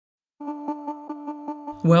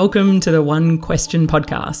Welcome to the One Question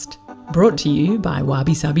podcast, brought to you by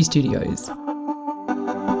Wabi Sabi Studios.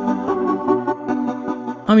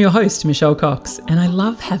 I'm your host, Michelle Cox, and I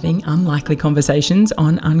love having unlikely conversations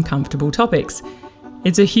on uncomfortable topics.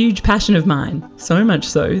 It's a huge passion of mine, so much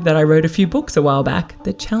so that I wrote a few books a while back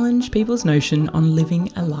that challenge people's notion on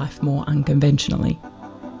living a life more unconventionally.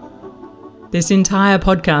 This entire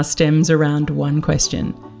podcast stems around one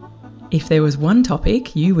question. If there was one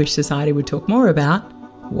topic you wish society would talk more about,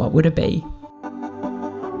 what would it be?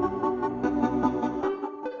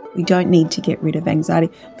 We don't need to get rid of anxiety.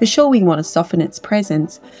 For sure, we want to soften its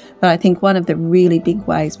presence, but I think one of the really big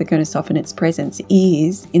ways we're going to soften its presence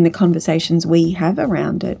is in the conversations we have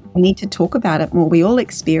around it. We need to talk about it more. We all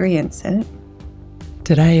experience it.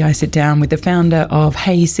 Today, I sit down with the founder of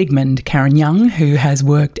Hey Sigmund, Karen Young, who has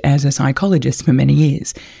worked as a psychologist for many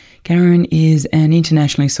years. Karen is an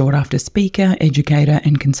internationally sought-after speaker, educator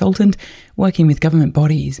and consultant, working with government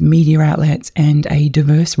bodies, media outlets and a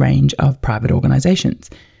diverse range of private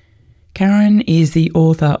organisations. Karen is the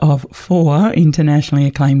author of 4 internationally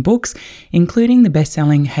acclaimed books, including the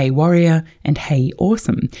best-selling Hey Warrior and Hey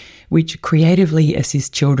Awesome, which creatively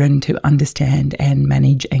assist children to understand and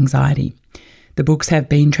manage anxiety. The books have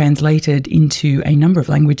been translated into a number of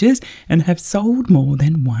languages and have sold more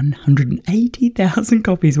than 180,000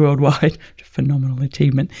 copies worldwide. Phenomenal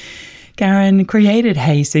achievement. Karen created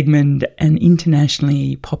Hey Sigmund, an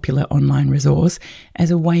internationally popular online resource, as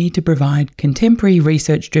a way to provide contemporary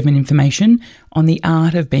research-driven information on the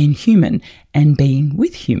art of being human and being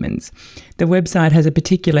with humans. The website has a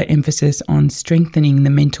particular emphasis on strengthening the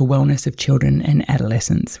mental wellness of children and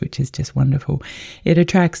adolescents, which is just wonderful. It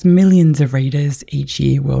attracts millions of readers each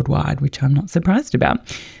year worldwide, which I'm not surprised about.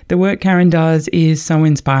 The work Karen does is so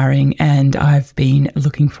inspiring, and I've been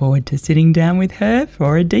looking forward to sitting down with her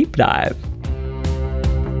for a deep dive.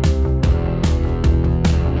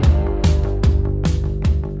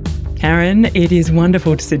 Karen, it is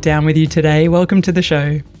wonderful to sit down with you today. Welcome to the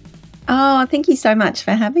show. Oh, thank you so much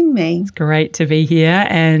for having me. It's great to be here,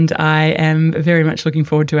 and I am very much looking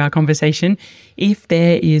forward to our conversation. If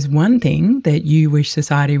there is one thing that you wish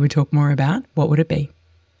society would talk more about, what would it be?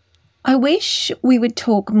 I wish we would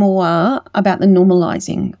talk more about the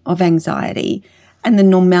normalising of anxiety and the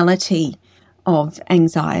normality of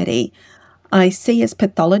anxiety. I see us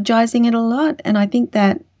pathologising it a lot, and I think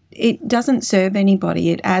that it doesn't serve anybody.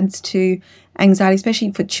 It adds to anxiety,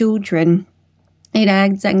 especially for children. It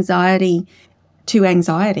adds anxiety to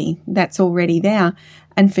anxiety that's already there.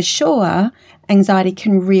 And for sure, anxiety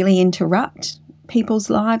can really interrupt people's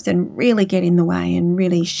lives and really get in the way and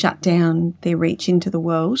really shut down their reach into the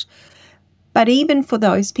world. But even for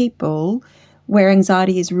those people where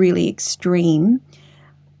anxiety is really extreme,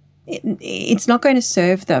 it's not going to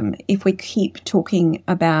serve them if we keep talking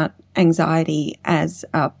about anxiety as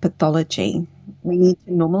a pathology. We need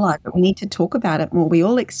to normalise it. We need to talk about it more. We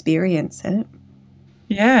all experience it.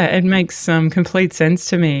 Yeah, it makes complete sense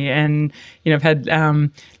to me. And, I've had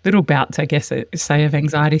little bouts, I guess, say, of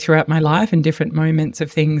anxiety throughout my life and different moments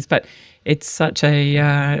of things. But it's such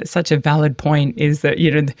a valid point is that,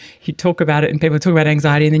 you talk about it and people talk about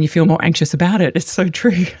anxiety and then you feel more anxious about it. It's so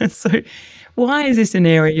true. So why is this an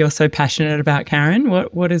area you're so passionate about, Karen?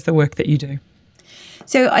 What is the work that you do?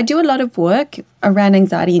 So I do a lot of work around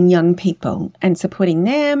anxiety in young people and supporting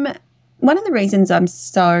them. One of the reasons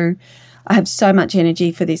I have so much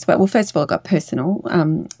energy for this work, well, first of all, I got personal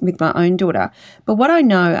with my own daughter. But what I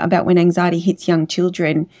know about when anxiety hits young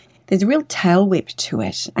children, there's a real tail whip to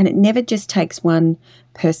it. And it never just takes one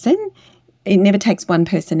person. It never takes one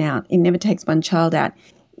person out. It never takes one child out.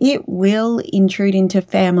 It will intrude into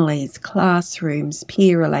families, classrooms,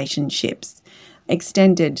 peer relationships,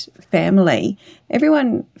 extended family.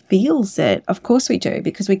 Everyone feels it. Of course we do,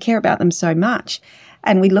 because we care about them so much.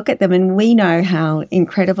 And we look at them and we know how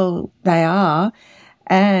incredible they are.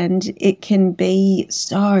 And it can be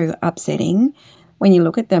so upsetting when you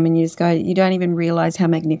look at them and you just go, you don't even realise how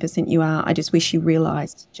magnificent you are. I just wish you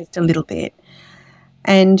realised just a little bit.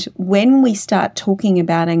 And when we start talking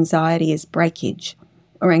about anxiety as breakage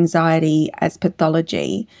or anxiety as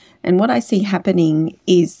pathology, and what I see happening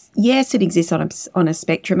is, yes, it exists on a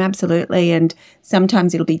spectrum, absolutely, and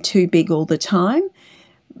sometimes it'll be too big all the time,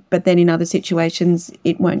 but then in other situations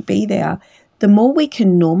it won't be there. The more we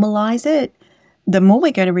can normalise it, the more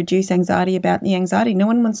we're going to reduce anxiety about the anxiety. No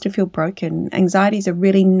one wants to feel broken. Anxiety is a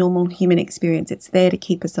really normal human experience. It's there to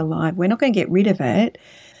keep us alive. We're not going to get rid of it.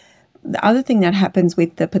 The other thing that happens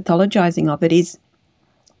with the pathologising of it is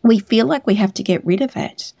we feel like we have to get rid of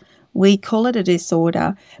it. We call it a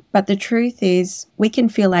disorder, but the truth is we can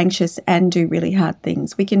feel anxious and do really hard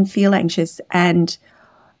things. We can feel anxious and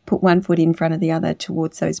put one foot in front of the other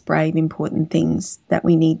towards those brave, important things that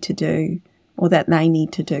we need to do or that they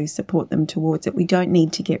need to do, support them towards it. We don't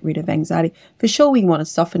need to get rid of anxiety. For sure, we want to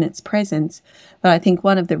soften its presence, but I think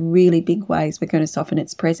one of the really big ways we're going to soften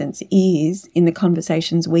its presence is in the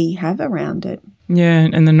conversations we have around it. Yeah,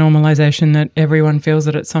 and the normalisation that everyone feels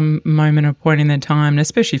it at some moment or point in their time, and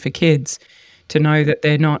especially for kids, to know that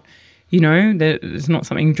they're not, there's not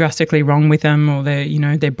something drastically wrong with them, or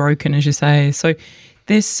they're broken, as you say. So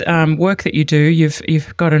this work that you do,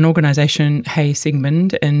 you've got an organisation, Hey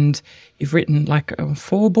Sigmund, and you've written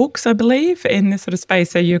 4 books, I believe, in this sort of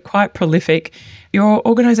space. So you're quite prolific. Your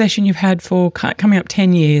organisation you've had for coming up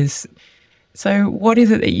 10 years. So what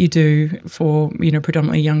is it that you do for,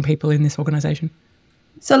 predominantly young people in this organisation?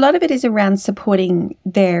 So a lot of it is around supporting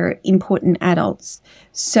their important adults.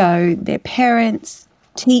 So their parents,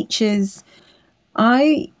 teachers.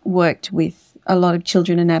 I worked with a lot of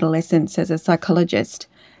children and adolescents as a psychologist,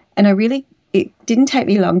 and it didn't take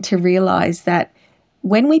me long to realise that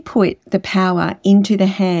when we put the power into the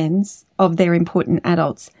hands of their important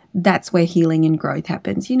adults, that's where healing and growth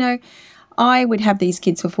happens. I would have these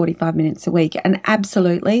kids for 45 minutes a week, and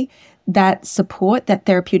absolutely that support, that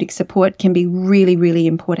therapeutic support, can be really, really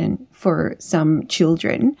important for some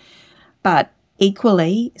children. But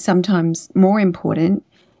equally, sometimes more important,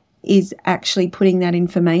 is actually putting that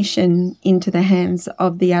information into the hands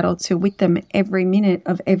of the adults who are with them every minute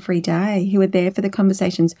of every day, who are there for the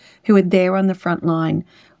conversations, who are there on the front line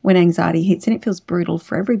when anxiety hits, and it feels brutal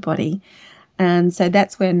for everybody. And so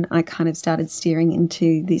that's when I kind of started steering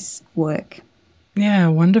into this work. Yeah,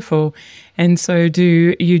 wonderful. And so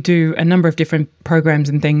do you do a number of different programs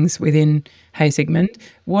and things within Hey Sigmund?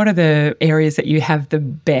 What are the areas that you have the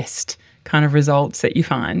best kind of results that you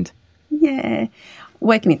find? Yeah,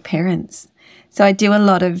 working with parents. So I do a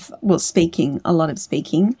lot of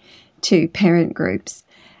speaking to parent groups.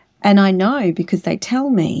 And I know, because they tell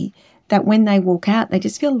me, that when they walk out, they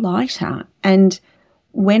just feel lighter. And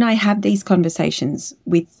when I have these conversations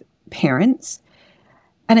with parents,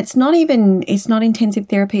 and it's not intensive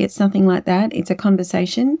therapy, it's nothing like that. It's a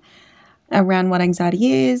conversation around what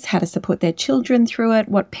anxiety is, how to support their children through it,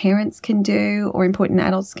 what parents can do or important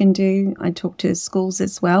adults can do. I talk to schools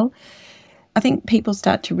as well. I think people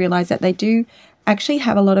start to realise that they do actually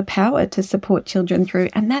have a lot of power to support children through,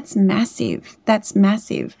 and that's massive. That's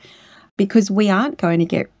massive, because we aren't going to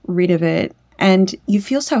get rid of it. And you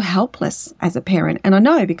feel so helpless as a parent. And I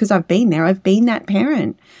know, because I've been there. I've been that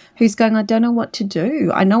parent who's going, I don't know what to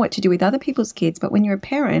do. I know what to do with other people's kids, but when you're a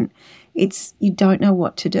parent, you don't know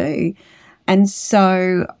what to do. And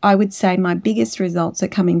so I would say my biggest results are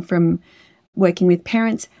coming from working with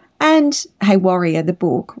parents and Hey Warrior, the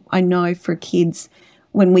book. I know for kids,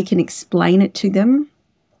 when we can explain it to them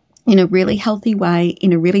in a really healthy way,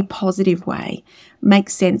 in a really positive way,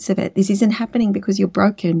 make sense of it. This isn't happening because you're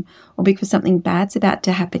broken or because something bad's about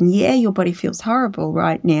to happen. Yeah, your body feels horrible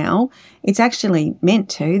right now. It's actually meant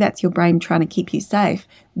to. That's your brain trying to keep you safe.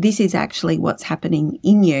 This is actually what's happening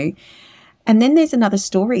in you. And then there's another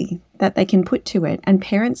story that they can put to it, and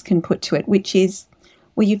parents can put to it, which is,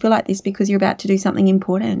 well, you feel like this because you're about to do something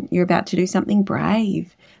important. You're about to do something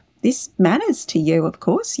brave. This matters to you. Of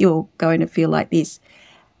course, you're going to feel like this.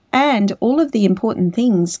 And all of the important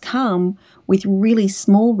things come with really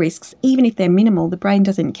small risks, even if they're minimal. The brain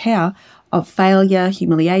doesn't care, of failure,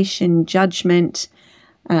 humiliation, judgment,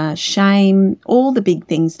 shame, all the big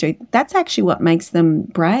things do. That's actually what makes them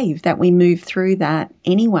brave, that we move through that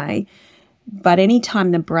anyway. But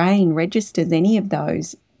anytime the brain registers any of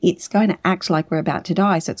those, it's going to act like we're about to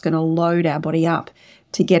die. So it's going to load our body up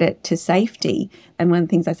to get it to safety. And one of the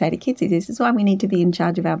things I say to kids is, this is why we need to be in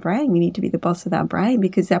charge of our brain. We need to be the boss of our brain,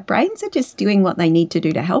 because our brains are just doing what they need to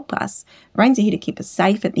do to help us. Brains are here to keep us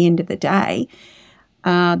safe at the end of the day.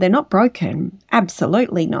 They're not broken.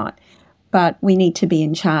 Absolutely not. But we need to be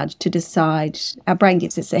in charge to decide. Our brain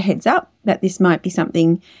gives us a heads up that this might be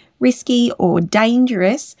something risky or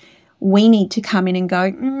dangerous. We need to come in and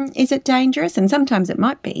go, is it dangerous? And sometimes it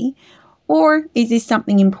might be. Or is this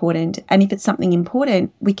something important? And if it's something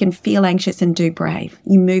important, we can feel anxious and do brave.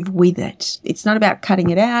 You move with it. It's not about cutting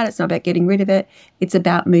it out. It's not about getting rid of it. It's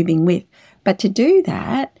about moving with. But to do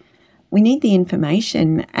that, we need the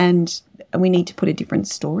information, and we need to put a different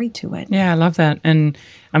story to it. Yeah, I love that. And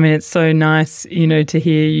I mean, it's so nice, to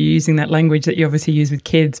hear you using that language that you obviously use with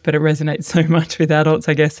kids, but it resonates so much with adults,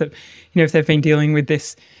 I guess, that, if they've been dealing with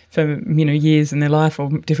this for, years in their life or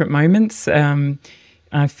different moments.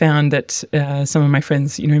 I found that some of my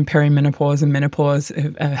friends, in perimenopause and menopause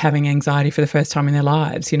are having anxiety for the first time in their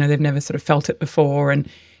lives. They've never sort of felt it before, and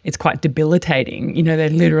it's quite debilitating. You know, they're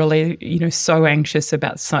literally, you know, so anxious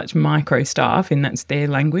about such micro stuff, and that's their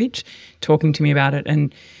language, talking to me about it.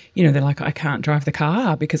 And, you know, they're like, I can't drive the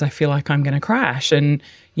car because I feel like I'm going to crash. And,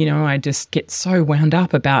 you know, I just get so wound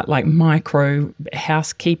up about like micro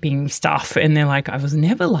housekeeping stuff. And they're like, I was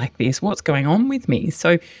never like this. What's going on with me?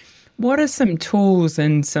 So what are some tools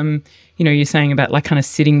and some, you know, you're saying about like kind of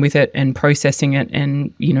sitting with it and processing it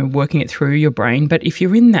and, you know, working it through your brain. But if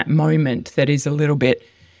you're in that moment that is a little bit,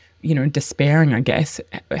 you know, despairing, I guess,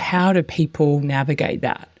 how do people navigate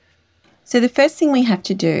that? So the first thing we have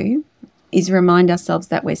to do is remind ourselves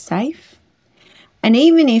that we're safe. And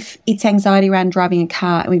even if it's anxiety around driving a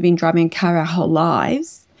car and we've been driving a car our whole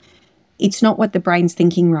lives, it's not what the brain's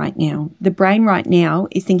thinking right now. The brain right now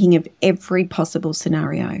is thinking of every possible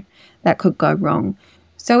scenario that could go wrong.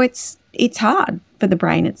 So it's hard for the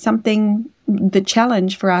brain. It's something, the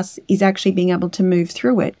challenge for us is actually being able to move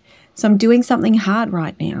through it. So I'm doing something hard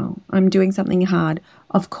right now. I'm doing something hard.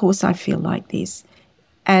 Of course I feel like this,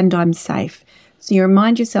 and I'm safe. So you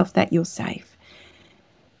remind yourself that you're safe.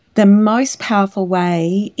 The most powerful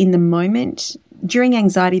way in the moment, during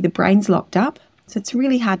anxiety, the brain's locked up. So it's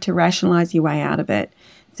really hard to rationalize your way out of it.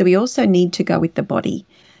 So we also need to go with the body.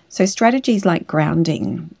 So strategies like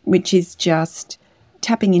grounding, which is just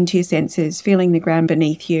tapping into your senses, feeling the ground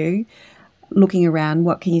beneath you, looking around,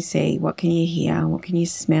 what can you see, what can you hear, what can you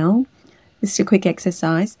smell? Just a quick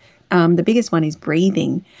exercise. The biggest one is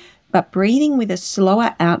breathing, but breathing with a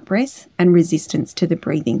slower out-breath and resistance to the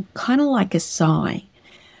breathing, kind of like a sigh.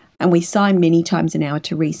 And we sigh many times an hour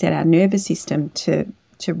to reset our nervous system to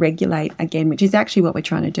regulate again, which is actually what we're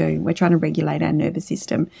trying to do. We're trying to regulate our nervous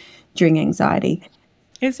system during anxiety.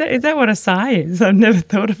 Is that what a sigh is? I've never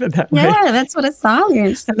thought of it that way. Yeah, that's what a sigh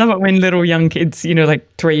is. I love it when little young kids, you know,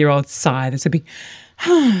 like 3-year-olds sigh. There's a big,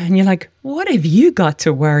 and you're like, what have you got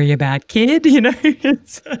to worry about, kid? You know,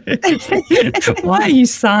 why are you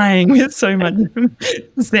sighing with so much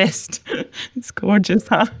zest? It's gorgeous,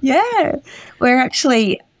 huh? Yeah, we're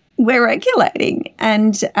regulating.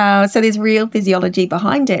 And so there's real physiology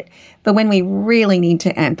behind it. But when we really need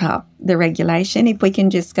to amp up the regulation, if we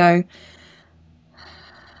can just go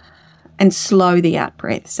and slow the out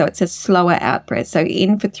breath. So it's a slower out breath. So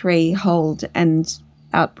in for 3, hold, and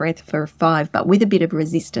out breath for 5, but with a bit of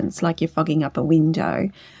resistance, like you're fogging up a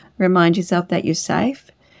window. Remind yourself that you're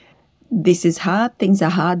safe. This is hard. Things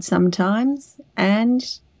are hard sometimes. And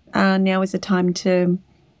now is the time to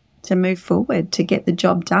move forward, to get the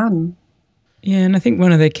job done. Yeah, and I think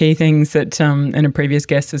one of the key things that, and a previous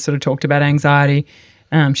guest has sort of talked about anxiety,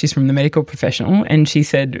 she's from the medical professional, and she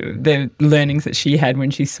said the learnings that she had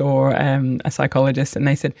when she saw a psychologist, and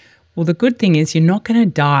they said, well, the good thing is you're not going to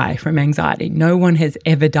die from anxiety. No one has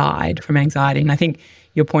ever died from anxiety. And I think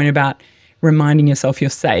your point about reminding yourself you're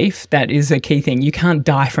safe, that is a key thing. You can't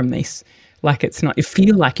die from this. Like it's not, you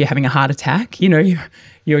feel like you're having a heart attack, you know,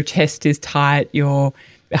 your chest is tight, your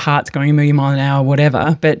heart's going a million miles an hour,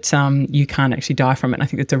 whatever, but you can't actually die from it. And I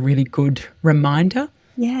think that's a really good reminder.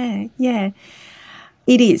 Yeah.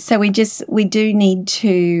 It is. So we do need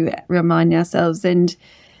to remind ourselves. And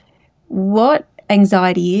what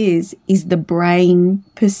anxiety is the brain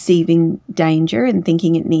perceiving danger and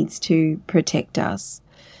thinking it needs to protect us.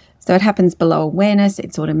 So it happens below awareness.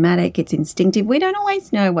 It's automatic. It's instinctive. We don't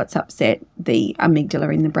always know what's upset the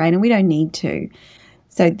amygdala in the brain, and we don't need to.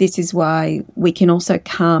 So this is why we can also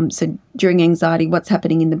calm. So during anxiety, what's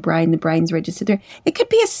happening in the brain's registered through. It could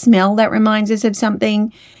be a smell that reminds us of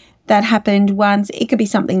something that happened once. It could be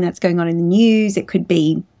something that's going on in the news. It could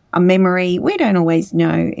be a memory. We don't always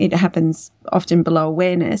know. It happens often below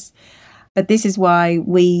awareness. But this is why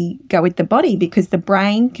we go with the body, because the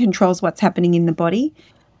brain controls what's happening in the body.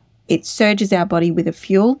 It surges our body with a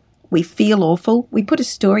fuel. We feel awful. We put a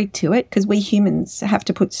story to it, because we humans have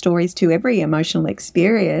to put stories to every emotional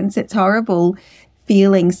experience. It's horrible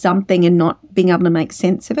feeling something and not being able to make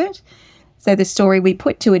sense of it. So the story we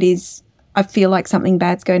put to it is, I feel like something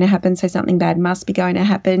bad's going to happen, so something bad must be going to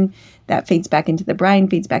happen. That feeds back into the brain,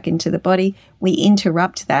 feeds back into the body. We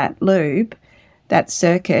interrupt that loop, that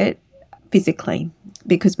circuit, physically,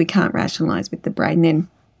 because we can't rationalize with the brain. Then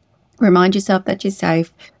remind yourself that you're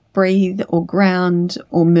safe. Breathe or ground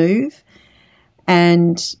or move,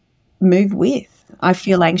 and move with, I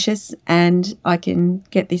feel anxious and I can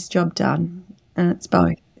get this job done. It's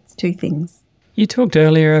both. It's two things. You talked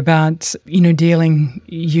earlier about, you know,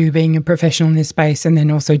 you being a professional in this space, and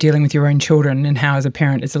then also dealing with your own children, and how as a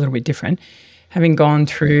parent it's a little bit different. Having gone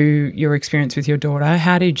through your experience with your daughter,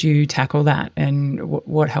 how did you tackle that, and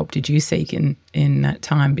what help did you seek in that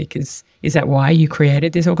time? Because is that why you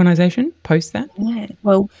created this organisation post that? Yeah,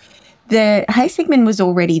 well, the Hey Sigmund was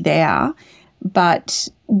already there, But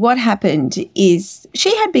what happened is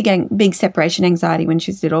she had big separation anxiety when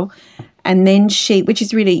she was little, and then which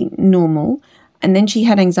is really normal, and then she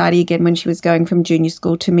had anxiety again when she was going from junior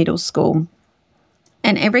school to middle school.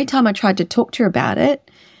 And every time I tried to talk to her about it,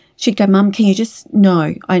 she'd go, "Mum, can you just,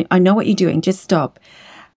 no, I know what you're doing, just stop."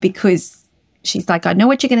 Because she's like, "I know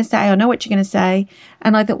what you're going to say, I know what you're going to say."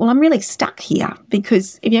 And I thought, well, I'm really stuck here,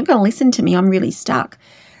 because if you're not going to listen to me, I'm really stuck.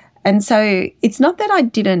 And so it's not that I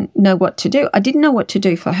didn't know what to do. I didn't know what to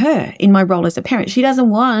do for her in my role as a parent. She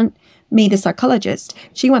doesn't want me, the psychologist.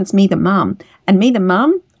 She wants me, the mum. And me, the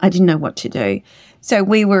mum, I didn't know what to do. So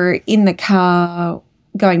we were in the car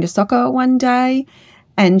going to soccer one day,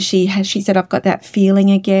 and she said, "I've got that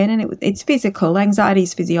feeling again." And it's physical. Anxiety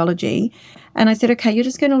is physiology. And I said, "Okay, you're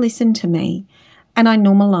just going to listen to me." And I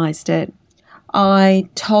normalized it. I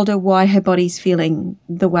told her why her body's feeling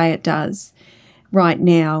the way it does right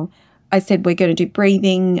now. I said, "We're going to do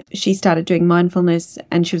breathing." She started doing mindfulness,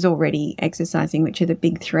 and she was already exercising, which are the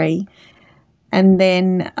big three. And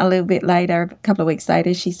then a little bit later, a couple of weeks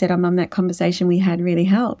later, she said, "Oh, Mum, that conversation we had really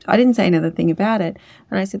helped." I didn't say another thing about it.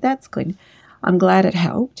 And I said, "That's good. I'm glad it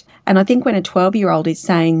helped." And I think when a 12-year-old is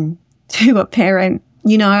saying to a parent,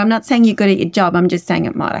 "I'm not saying you're good at your job, I'm just saying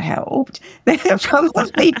it might have helped," they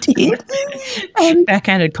probably did.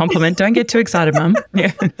 Backhanded compliment. Don't get too excited, Mum.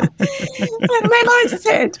 Yeah. And when I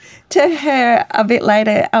said to her a bit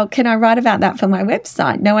later, "Oh, can I write about that for my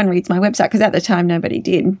website?" No one reads my website, because at the time nobody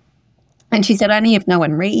did. And she said, "Only if no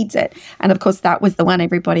one reads it." And of course, that was the one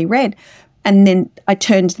everybody read. And then I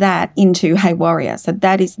turned that into Hey Warrior. So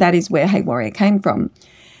that is where Hey Warrior came from.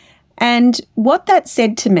 And what that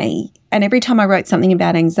said to me, and every time I wrote something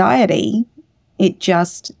about anxiety, it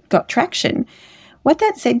just got traction. What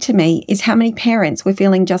that said to me is how many parents were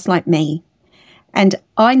feeling just like me. And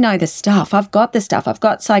I know the stuff. I've got the stuff. I've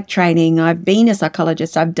got psych training. I've been a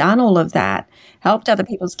psychologist. I've done all of that, helped other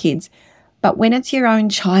people's kids. But when it's your own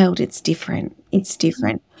child, it's different. It's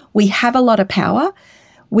different. We have a lot of power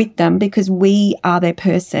with them because we are their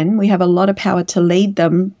person. We have a lot of power to lead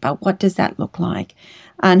them. But what does that look like?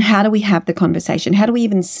 And how do we have the conversation? How do we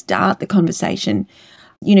even start the conversation?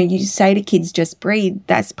 You say to kids, "Just breathe."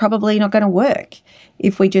 That's probably not going to work.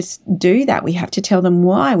 If we just do that, we have to tell them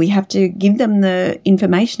why. We have to give them the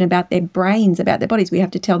information about their brains, about their bodies. We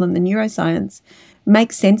have to tell them the neuroscience,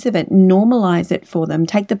 make sense of it, normalize it for them,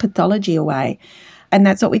 take the pathology away. And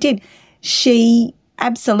that's what we did. She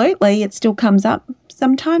absolutely, it still comes up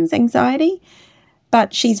sometimes, anxiety.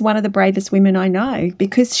 But she's one of the bravest women I know,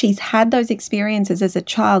 because she's had those experiences as a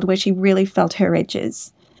child where she really felt her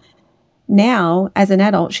edges. Now, as an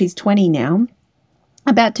adult, she's 20 now,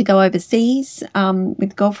 about to go overseas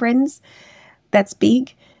with girlfriends. That's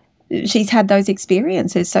big. She's had those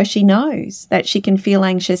experiences, so she knows that she can feel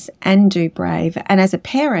anxious and do brave. And as a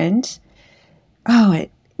parent,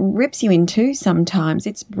 it rips you in two sometimes.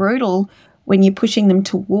 It's brutal when you're pushing them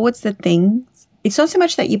towards the things. It's not so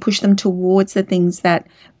much that you push them towards the things that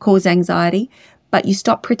cause anxiety, but you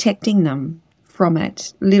stop protecting them from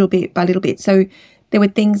it little bit by little bit. So there were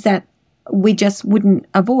things that we just wouldn't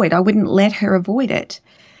avoid. I wouldn't let her avoid it.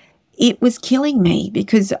 It was killing me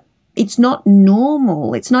because it's not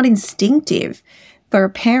normal. It's not instinctive for a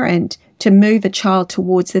parent to move a child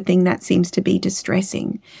towards the thing that seems to be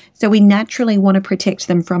distressing. So we naturally want to protect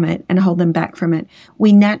them from it and hold them back from it.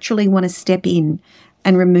 We naturally want to step in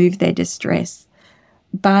and remove their distress.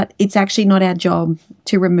 But it's actually not our job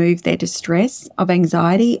to remove their distress of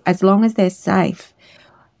anxiety as long as they're safe.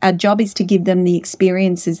 Our job is to give them the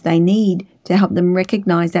experiences they need to help them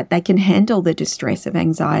recognize that they can handle the distress of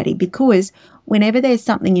anxiety, because whenever there's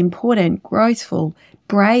something important, growthful,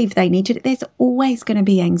 brave they need to, there's always going to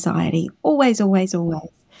be anxiety. Always, always, always.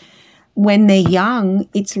 When they're young,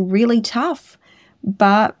 it's really tough,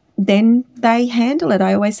 but then they handle it.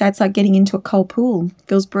 I always say it's like getting into a cold pool. It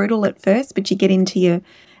feels brutal at first, but you get into your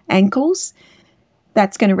ankles.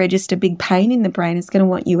 That's going to register big pain in the brain. It's going to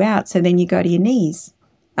want you out. So then you go to your knees.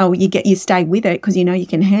 You stay with it because you know you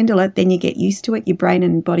can handle it. Then you get used to it. Your brain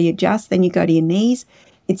and body adjust. Then you go to your knees.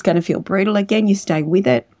 It's going to feel brutal again. You stay with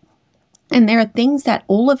it. And there are things that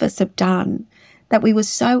all of us have done that we were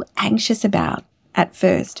so anxious about at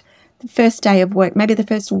first. The first day of work, maybe the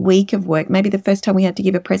first week of work, maybe the first time we had to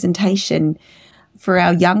give a presentation. For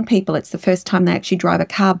our young people, it's the first time they actually drive a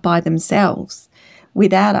car by themselves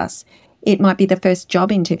without us. It might be the first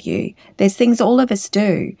job interview. There's things all of us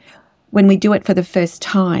do. When we do it for the first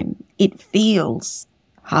time, it feels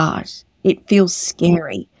hard. It feels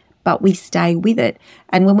scary, but we stay with it.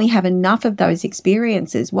 And when we have enough of those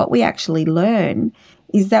experiences, what we actually learn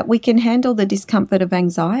is that we can handle the discomfort of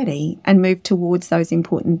anxiety and move towards those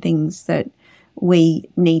important things that we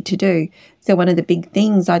need to do. So one of the big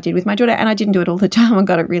things I did with my daughter, and I didn't do it all the time, I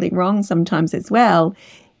got it really wrong sometimes as well,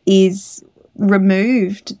 is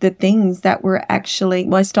removed the things that were actually,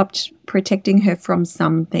 well, I stopped protecting her from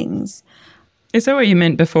some things. Is that what you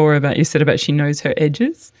meant before about, you said about she knows her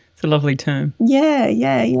edges? It's a lovely term.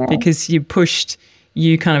 Yeah. Because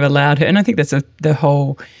you kind of allowed her, and I think that's the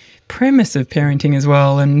whole premise of parenting as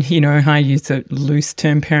well. And, I use a loose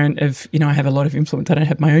term parent of, I have a lot of influence. I don't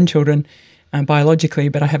have my own children biologically,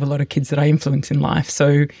 but I have a lot of kids that I influence in life.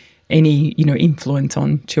 So any, influence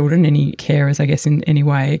on children, any carers, I guess, in any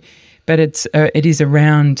way. But it is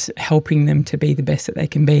around helping them to be the best that they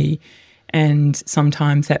can be. And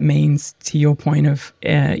sometimes that means, to your point of,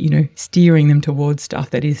 steering them towards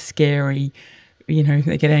stuff that is scary,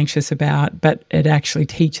 they get anxious about, but it actually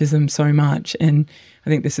teaches them so much. And I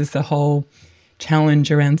think this is the whole challenge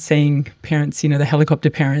around seeing parents, the helicopter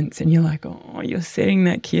parents, and you're like, oh, you're setting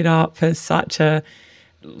that kid up for such a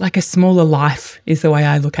smaller life is the way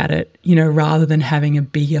I look at it, rather than having a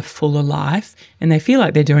bigger, fuller life. And they feel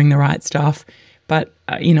like they're doing the right stuff. But,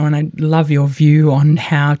 and I love your view on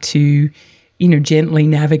how to, gently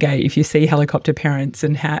navigate if you see helicopter parents,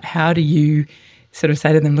 and how do you sort of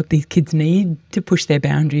say to them, look, these kids need to push their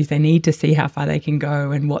boundaries. They need to see how far they can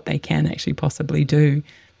go and what they can actually possibly do.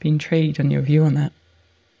 Be intrigued on your view on that.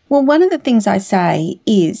 Well, one of the things I say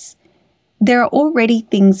is there are already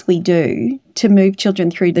things we do to move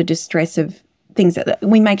children through the distress of things. That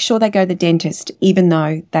we make sure they go to the dentist even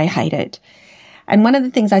though they hate it. And one of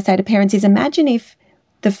the things I say to parents is, imagine if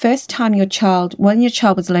the first time when your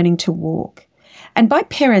child was learning to walk, and by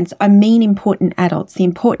parents, I mean important adults, the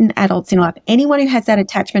important adults in life. Anyone who has that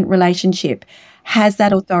attachment relationship has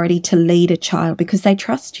that authority to lead a child because they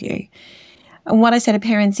trust you. And what I say to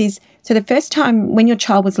parents is, so the first time when your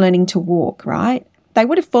child was learning to walk, right, they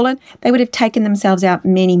would have fallen, they would have taken themselves out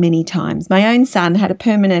many, many times. My own son had a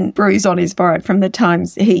permanent bruise on his forehead from the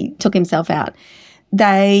times he took himself out.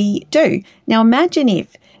 They do. Now imagine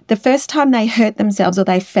if the first time they hurt themselves or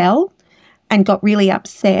they fell and got really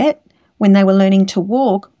upset when they were learning to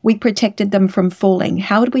walk, we protected them from falling.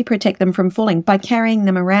 How would we protect them from falling? By carrying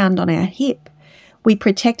them around on our hip. We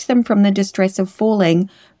protect them from the distress of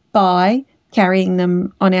falling by carrying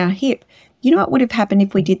them on our hip. You know what would have happened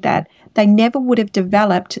if we did that? They never would have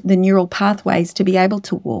developed the neural pathways to be able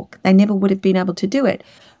to walk. They never would have been able to do it.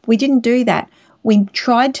 We didn't do that. We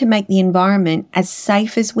tried to make the environment as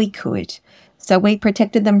safe as we could. So we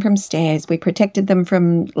protected them from stairs. We protected them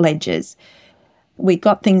from ledges. We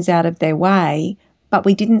got things out of their way, but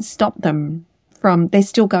we didn't stop them from, they're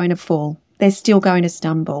still going to fall. They're still going to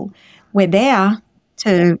stumble. We're there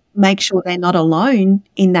to make sure they're not alone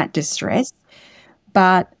in that distress.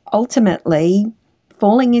 But ultimately,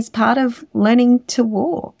 falling is part of learning to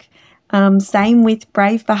walk. Same with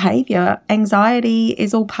brave behaviour. Anxiety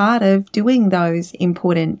is all part of doing those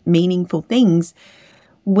important, meaningful things.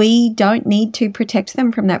 We don't need to protect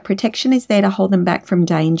them from that. Protection is there to hold them back from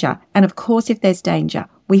danger. And of course, if there's danger,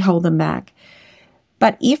 we hold them back.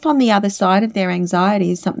 But if on the other side of their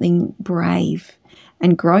anxiety is something brave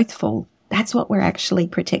and growthful, that's what we're actually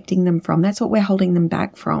protecting them from. That's what we're holding them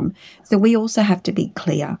back from. So we also have to be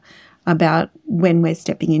clear about when we're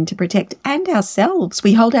stepping in to protect, and ourselves.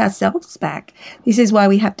 We hold ourselves back. This is why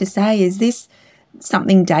we have to say, is this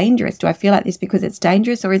something dangerous? Do I feel like this because it's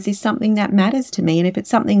dangerous, or is this something that matters to me? And if it's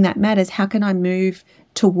something that matters, how can I move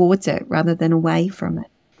towards it rather than away from it?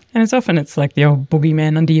 And it's like the old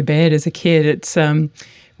boogeyman under your bed as a kid. It's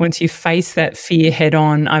once you face that fear head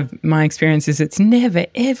on, my experience is it's never,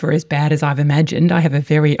 ever as bad as I've imagined. I have a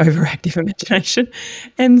very overactive imagination.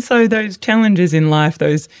 And so those challenges in life,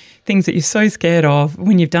 those things that you're so scared of,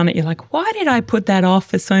 when you've done it, you're like, why did I put that off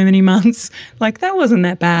for so many months? Like, that wasn't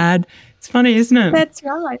that bad. It's funny, isn't it? That's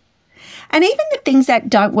right. And even the things that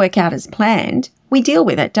don't work out as planned, we deal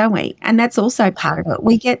with it, don't we? And that's also part of it.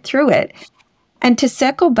 We get through it. And to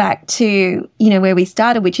circle back to, where we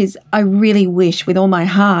started, which is I really wish with all my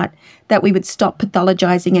heart that we would stop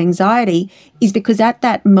pathologizing anxiety, is because at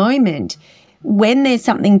that moment, when there's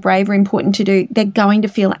something brave or important to do, they're going to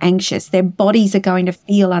feel anxious. Their bodies are going to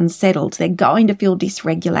feel unsettled. They're going to feel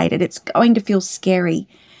dysregulated. It's going to feel scary.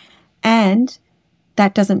 And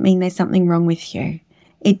that doesn't mean there's something wrong with you.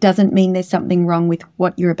 It doesn't mean there's something wrong with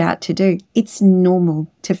what you're about to do. It's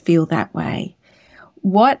normal to feel that way.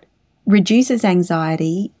 What reduces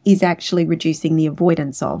anxiety is actually reducing the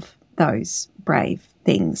avoidance of those brave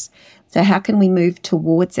things. So how can we move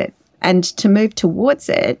towards it? And to move towards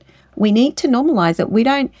it, we need to normalize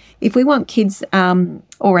it. If we want kids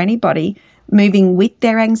or anybody moving with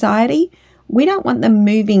their anxiety, we don't want them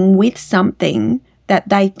moving with something that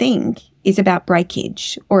they think is about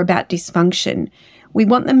breakage or about dysfunction. We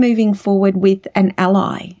want them moving forward with an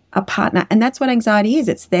ally, a partner. And that's what anxiety is.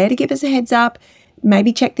 It's there to give us a heads up.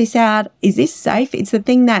 Maybe check this out. Is this safe? It's the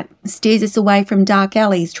thing that steers us away from dark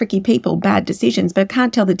alleys, tricky people, bad decisions, but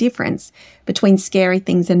can't tell the difference between scary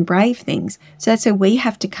things and brave things. So that's where we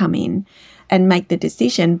have to come in and make the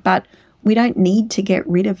decision. But we don't need to get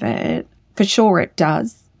rid of it. For sure, it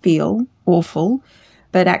does feel awful.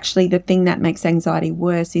 But actually, the thing that makes anxiety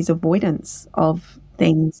worse is avoidance of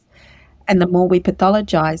things. And the more we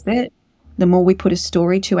pathologize it, the more we put a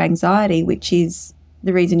story to anxiety, which is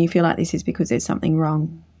the reason you feel like this is because there's something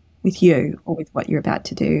wrong with you or with what you're about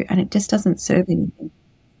to do. And it just doesn't serve anything.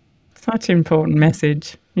 Such an important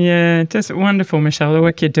message. Yeah, just wonderful, Michelle. The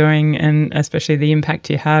work you're doing and especially the impact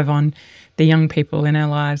you have on the young people in our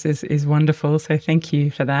lives is wonderful. So thank you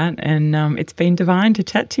for that. And it's been divine to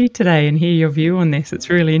chat to you today and hear your view on this. It's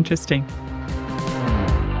really interesting.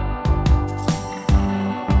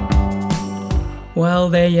 Well,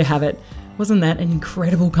 there you have it. Wasn't that an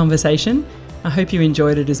incredible conversation? I hope you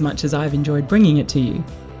enjoyed it as much as I've enjoyed bringing it to you.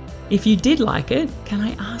 If you did like it, can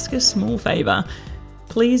I ask a small favour?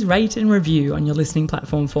 Please rate and review on your listening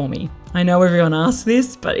platform for me. I know everyone asks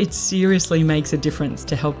this, but it seriously makes a difference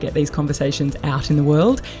to help get these conversations out in the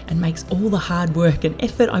world and makes all the hard work and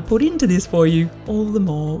effort I put into this for you all the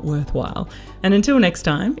more worthwhile. And until next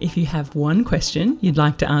time, if you have one question you'd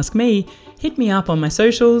like to ask me, hit me up on my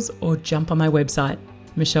socials or jump on my website,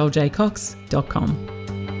 michellejcox.com.